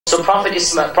So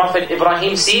Prophet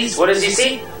Ibrahim sees, what does he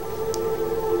see?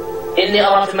 Inni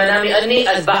ara fi manami anni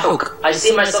adbahuk. I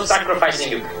see myself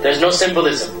sacrificing you. There's no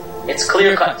symbolism. It's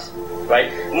clear cut, right?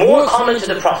 More common to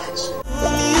the prophets.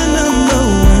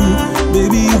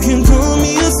 Baby, you can call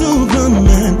me a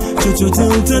Superman.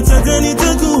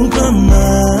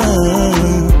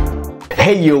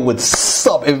 Hey yo, what's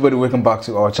up everybody? Welcome back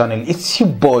to our channel. It's your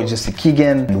boy Jesse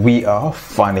Keegan. We are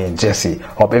Fanny and Jessy.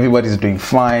 Hope everybody's doing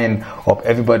fine. Hope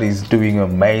everybody's doing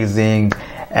amazing.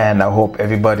 And I hope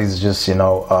everybody's just,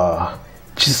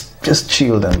 just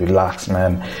chilled and relaxed,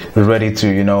 man. We're ready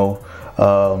to,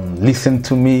 listen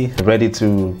to me, ready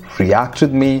to react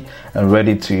with me, and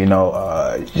ready to,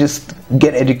 just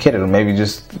get educated, or maybe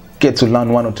just get to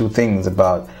learn one or two things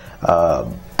about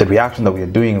the reaction that we are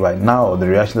doing right now, or the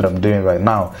reaction that I'm doing right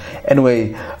now.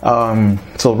 Anyway,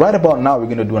 so right about now we're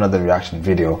going to do another reaction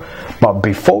video. But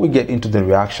before we get into the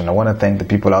reaction, I want to thank the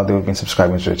people out there who've been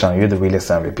subscribing to the channel. You're the realest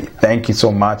MVP. Thank you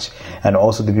so much. And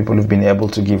also the people who've been able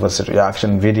to give us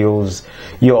reaction videos.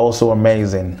 You're also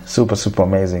amazing. Super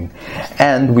amazing.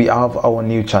 And we have our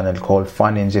new channel called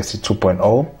Fanny&jessy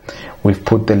 2.0. We've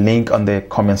put the link on the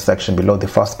comment section below. The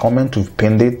first comment, we've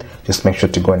pinned it. Just make sure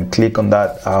to go and click on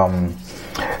that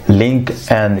link,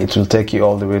 and it will take you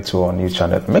all the way to our new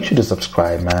channel. Make sure to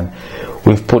subscribe, man.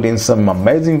 We've put in some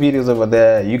amazing videos over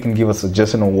there. You can give a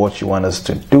suggestion on what you want us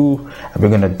to do, and we're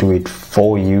gonna do it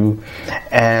for you.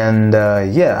 And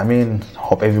yeah, I mean,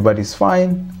 hope everybody's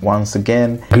fine. Once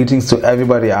again, greetings to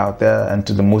everybody out there, and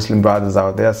to the Muslim brothers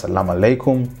out there, salam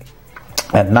alaikum.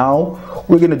 And now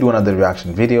we're gonna do another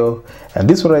reaction video, and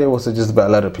this one was suggested by a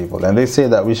lot of people, and they say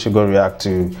that we should go react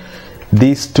to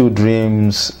these two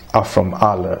dreams are from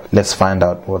Allah. Let's find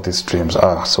out what these dreams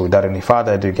are. So without any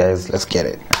further ado, guys, let's get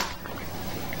it.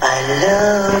 I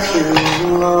love you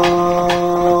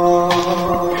more.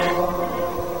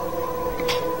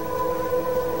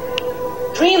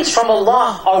 Dreams from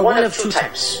Allah are one of two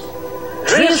types.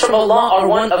 Dreams from Allah are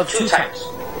one of two types.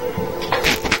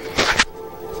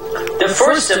 The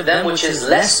first of them, which is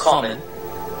less common,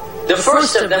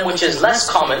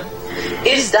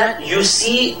 is that you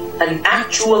see an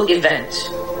actual event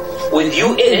with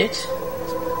you in it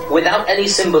without any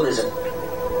symbolism.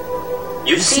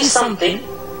 You see something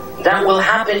that will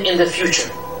happen in the future.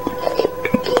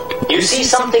 You see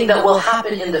something that will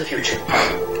happen in the future.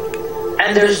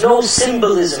 And there's no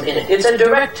symbolism in it. It's a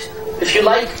direct, if you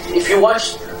like,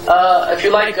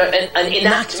 an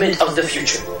enactment of the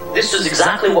future. This is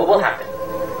exactly what will happen.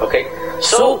 Okay?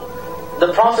 So,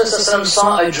 the Prophet ﷺ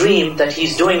saw a dream that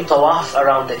he's doing tawaf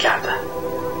around the Kaaba.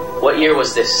 What year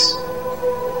was this?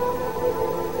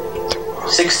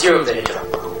 6th year of the Hijrah.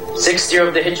 6th year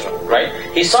of the Hijrah, right?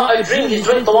 He saw a dream, he's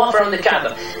doing tawaf around the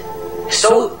Kaaba.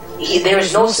 So, there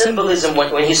is no symbolism.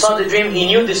 When he saw the dream, he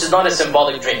knew this is not a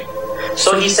symbolic dream.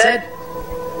 So he said,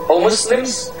 "O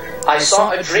Muslims, I saw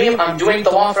a dream, I'm doing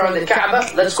tawaf around the Kaaba,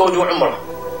 let's go do Umrah."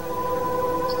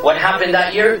 What happened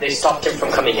that year? They stopped him from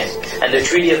coming in. And the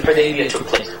Treaty of Podbean took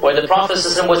place, where the Prophet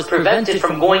ﷺ was prevented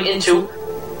from going into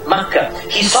Mecca.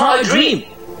 He saw a dream.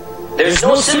 There's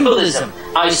no symbolism.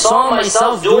 I saw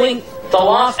myself doing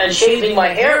tawaf and shaving my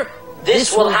hair.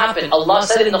 This will happen. Allah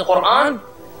said in the Quran,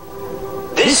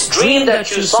 this dream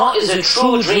that you saw is a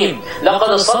true dream.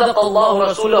 لَقَدْ صَدَقَ اللَّهُ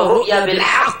رَسُولَهُ رُؤْيَا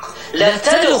بِالْحَقِّ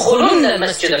لَتَدْخُلُنَّ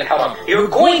الْمَسْجِدَ الْحَرَامِ. You're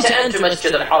going to enter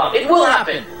Masjid al-Haram. It will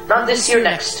happen. Not this year,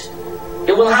 next.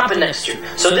 It will happen next year.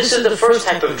 So this is the first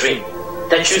type of dream,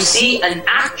 that you see an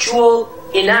actual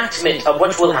enactment of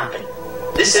what will happen.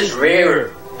 This is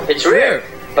rare. It's rare,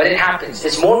 but it happens.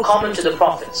 It's more common to the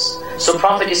prophets. So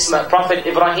Prophet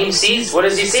Ibrahim sees, what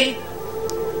does he see?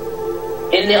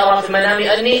 Inni ara fi manami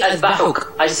anni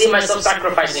adbahuk. I see myself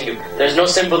sacrificing you. There's no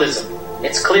symbolism.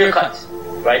 It's clear cut,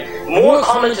 right? More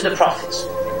common to the prophets.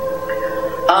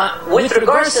 With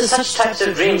regards to such types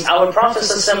of dreams, our Prophet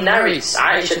ﷺ narrates,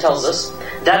 Aisha tells us,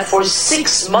 that for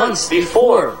 6 months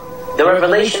before the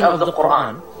revelation of the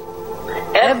Quran,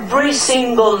 every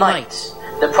single night,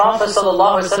 the Prophet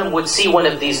ﷺ would see one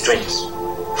of these dreams.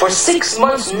 For 6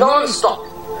 months non-stop.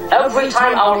 Every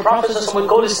time our Prophet ﷺ would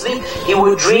go to sleep, he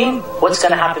would dream what's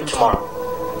going to happen tomorrow.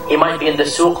 He might be in the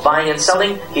souk buying and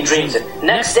selling, he dreams it.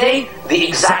 Next day, the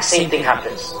exact same thing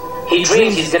happens. He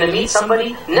dreams he's going to meet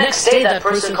somebody. Next day, that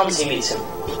person comes, he meets him.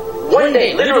 One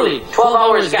day, literally, 12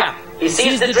 hours gap. He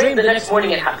sees the dream, the next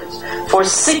morning it happens. For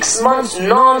 6 months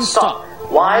non-stop.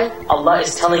 Why? Allah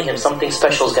is telling him something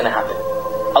special is going to happen.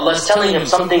 Allah is telling him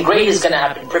something great is going to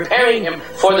happen, preparing him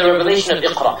for the revelation of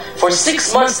Iqra. For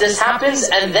 6 months this happens,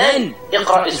 and then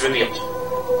Iqra is revealed.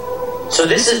 So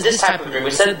this is this type of dream.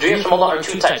 We said dreams from Allah are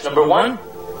two types. Number one,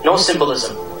 no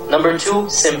symbolism. Number two,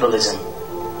 symbolism.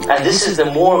 And this is the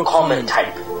more common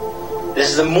type. This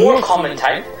is the more common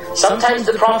type. Sometimes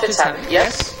the prophets have it,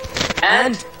 yes.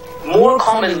 And more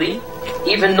commonly,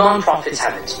 even non-prophets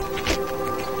have it.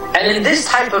 And in this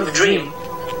type of dream,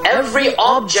 every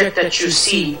object that you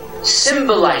see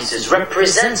symbolizes,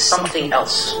 represents something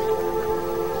else.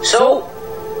 So,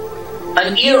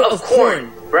 an ear of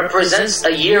corn represents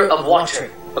a year of water,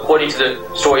 according to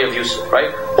the story of Yusuf,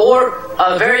 right? Or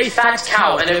a very fat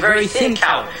cow and a very thin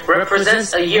cow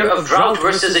represents a year of drought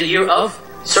versus a year of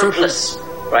surplus,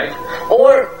 right?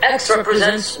 Or X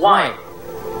represents Y.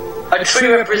 A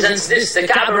tree represents this, the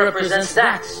Kaaba represents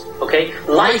that, okay?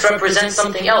 Light represents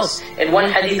something else. In one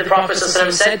hadith, the Prophet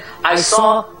ﷺ said, I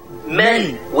saw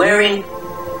men wearing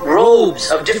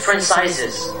robes of different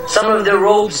sizes. Some of their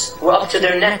robes were up to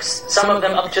their necks, some of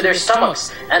them up to their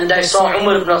stomachs. And I saw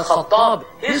Umar ibn al-Khattab,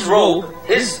 his robe,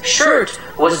 his shirt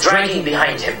was dragging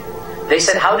behind him. They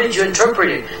said, how did you interpret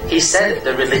it? He said,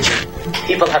 the religion.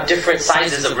 People have different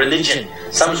sizes of religion.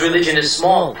 Some's religion is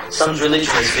small, some's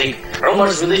religion is big.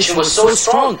 Umar's religion was so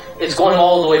strong, it's going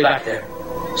all the way back there.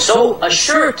 So a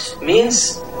shirt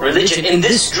means religion in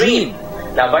this dream.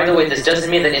 Now, by the way, this doesn't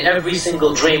mean that in every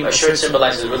single dream a shirt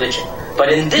symbolizes religion.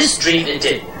 But in this dream, it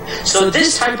did. So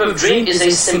this type of dream is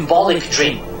a symbolic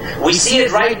dream. We see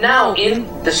it right now in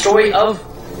the story of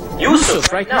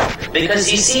Yusuf right now. Because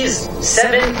he sees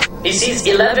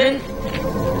 11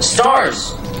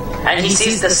 stars. And he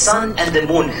sees the sun and the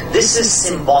moon. This is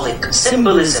symbolic,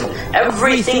 symbolism.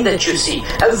 Everything that you see,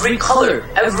 every color,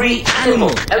 every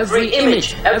animal, every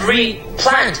image, every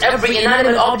plant, every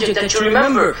inanimate object that you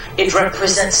remember, it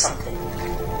represents something.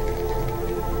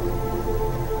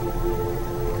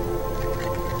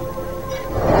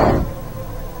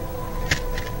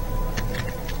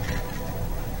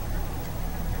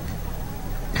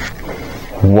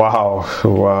 Wow.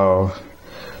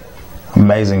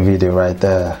 Amazing video right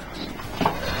there.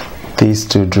 These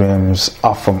two dreams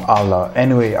are from Allah.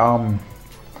 Anyway,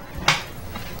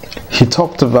 he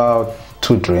talked about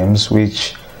two dreams,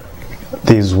 which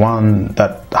there's one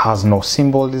that has no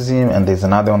symbolism and there's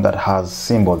another one that has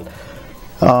symbol.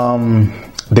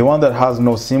 The one that has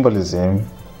no symbolism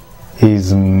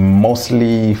is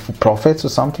mostly for prophets or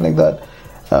something like that.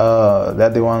 They're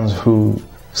the ones who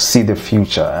see the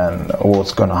future and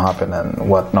what's going to happen and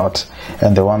whatnot.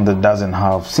 And the one that doesn't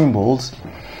have symbols,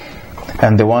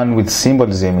 and the one with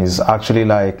symbolism is actually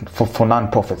like for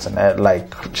non-prophets and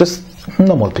like just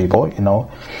normal people, you know.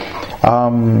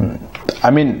 I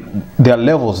mean, there are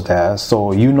levels there,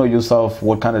 so you know yourself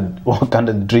what kind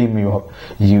of dream you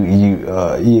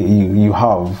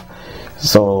have.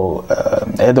 So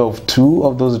out of two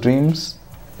of those dreams,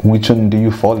 which one do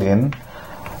you fall in?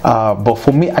 But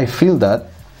for me, I feel that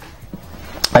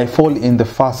I fall in the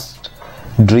first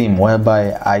dream,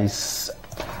 whereby I see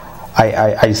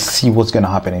what's going to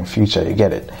happen in future. You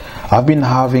get it? I've been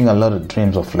having a lot of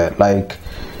dreams of late. Like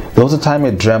there was a time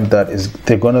I dreamt that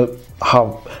they're going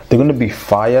to be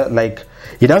fire. Like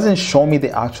it doesn't show me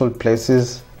the actual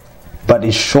places, but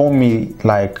it showed me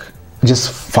like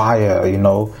just fire, you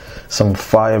know, some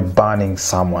fire burning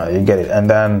somewhere. You get it? And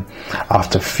then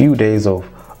after a few days or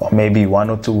maybe 1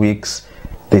 or 2 weeks,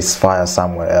 there's fire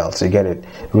somewhere else. You get it?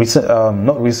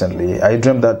 Not recently. I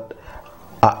dreamt that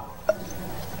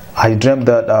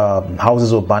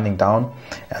houses were burning down,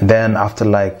 and then after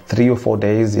like 3 or 4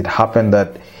 days, it happened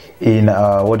that in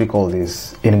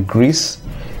in Greece,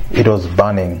 it was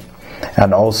burning,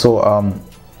 and also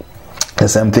the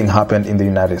same thing happened in the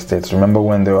United States. Remember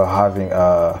when they were having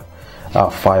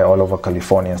fire all over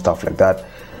California and stuff like that?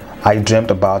 I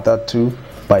dreamt about that too,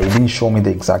 but it didn't show me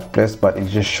the exact place, but it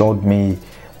just showed me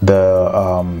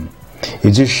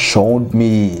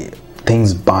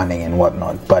things burning and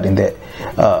whatnot. But it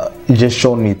just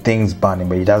showed me things burning,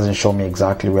 but it doesn't show me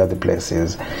exactly where the place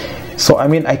is. So I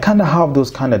mean, I kind of have those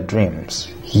kind of dreams.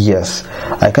 Yes,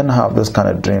 I kind of have those kind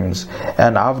of dreams,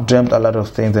 and I've dreamt a lot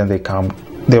of things, and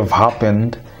they've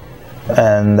happened,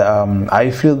 and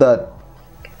I feel that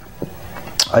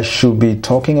I should be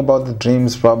talking about the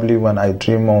dreams probably when I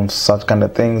dream on such kind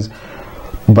of things.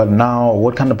 But now,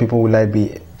 what kind of people will I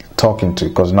be talking to?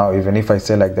 Because now, even if I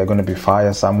say like they're going to be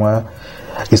fire somewhere,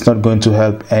 it's not going to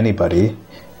help anybody,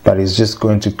 but it's just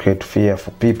going to create fear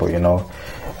for people, you know.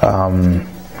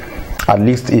 At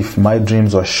least if my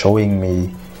dreams are showing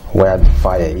me where the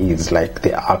fire is, like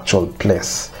the actual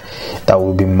place, that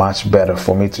would be much better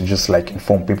for me to just like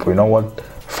inform people, you know what,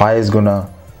 fire is gonna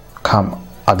come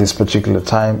at this particular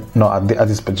time, at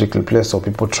this particular place, so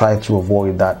people try to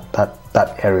avoid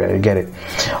that area. You get it?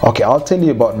 Okay, I'll tell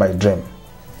you about my dream,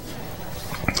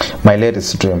 my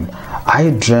latest dream.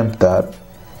 I dreamt that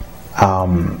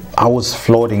I was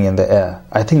floating in the air.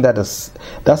 I think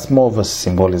that's more of a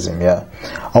symbolism. Yeah,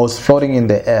 I was floating in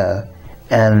the air,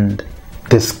 and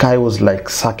the sky was like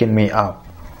sucking me up,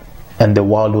 and the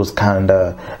world was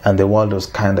kinda,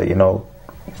 you know,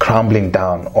 crumbling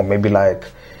down, or maybe like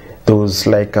there was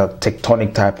like a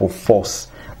tectonic type of force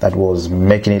that was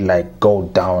making it like go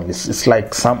down. It's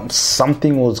like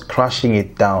something was crushing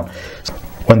it down.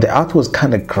 When the earth was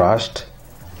kind of crushed,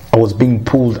 I was being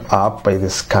pulled up by the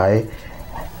sky,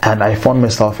 and I found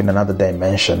myself in another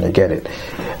dimension. You get it?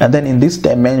 And then in this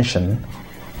dimension,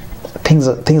 things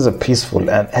are peaceful,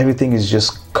 and everything is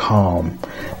just calm.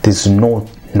 There's no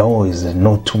noise, there's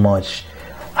not too much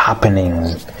happening.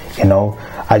 You know,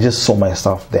 I just saw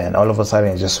myself there, and all of a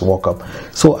sudden I just woke up.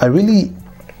 So I really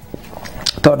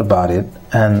thought about it,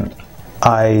 and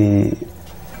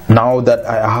now that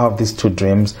I have these two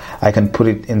dreams, I can put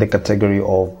it in the category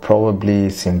of probably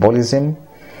symbolism.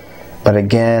 But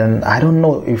again, I don't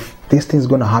know if this thing is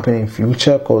going to happen in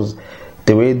future, because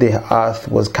the way the earth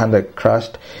was kind of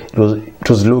crushed, it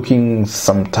was looking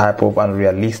some type of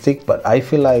unrealistic. But I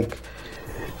feel like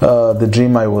the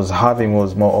dream I was having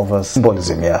was more of a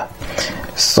symbolism. Yeah,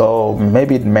 so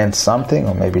maybe it meant something,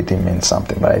 or maybe it didn't mean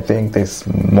something, but I think there's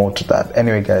more to that.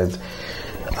 Anyway, guys,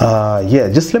 yeah,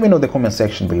 just let me know in the comment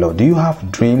section below. Do you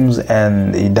have dreams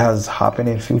and it does happen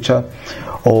in future,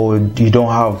 or you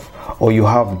don't have, or you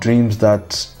have dreams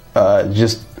that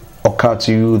just occur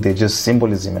to you, they're just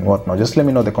symbolism and whatnot? Just let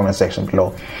me know in the comment section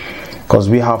below, because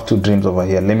we have two dreams over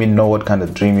here. Let me know what kind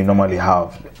of dream you normally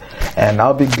have, and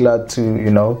I'll be glad to,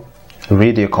 you know,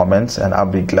 read your comments, and I'll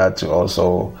be glad to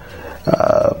also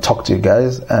talk to you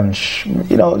guys, and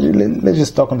you know, let's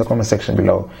just talk in the comment section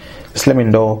below. Just let me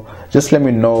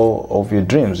know of your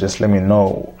dreams. Just let me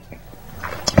know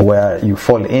where you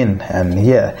fall in. And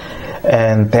yeah,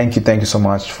 and thank you so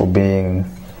much for being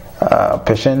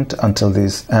patient until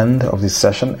this end of this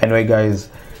session. Anyway, guys,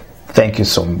 thank you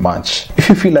so much. If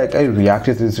you feel like I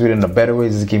reacted to this video in a better way,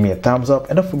 just give me a thumbs up,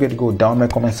 and don't forget to go down my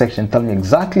comment section, tell me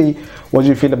exactly what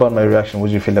you feel about my reaction, what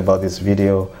you feel about this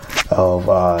video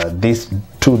of these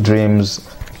two dreams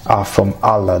are from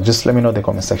Allah. Just let me know in the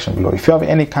comment section below. If you have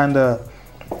any kind of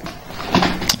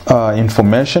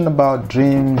information about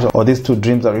dreams, or these two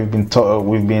dreams that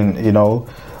we've been you know,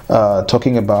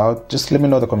 talking about, just let me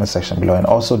know in the comment section below. And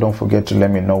also don't forget to let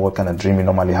me know what kind of dream you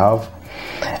normally have,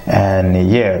 and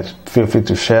yeah, feel free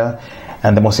to share.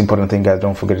 And the most important thing, guys,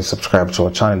 don't forget to subscribe to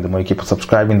our channel. The more you keep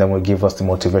subscribing, the more it gives us the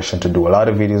motivation to do a lot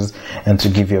of videos and to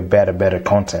give you a better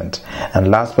content. And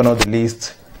last but not the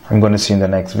least, I'm going to see you in the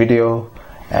next video,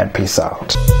 and peace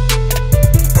out.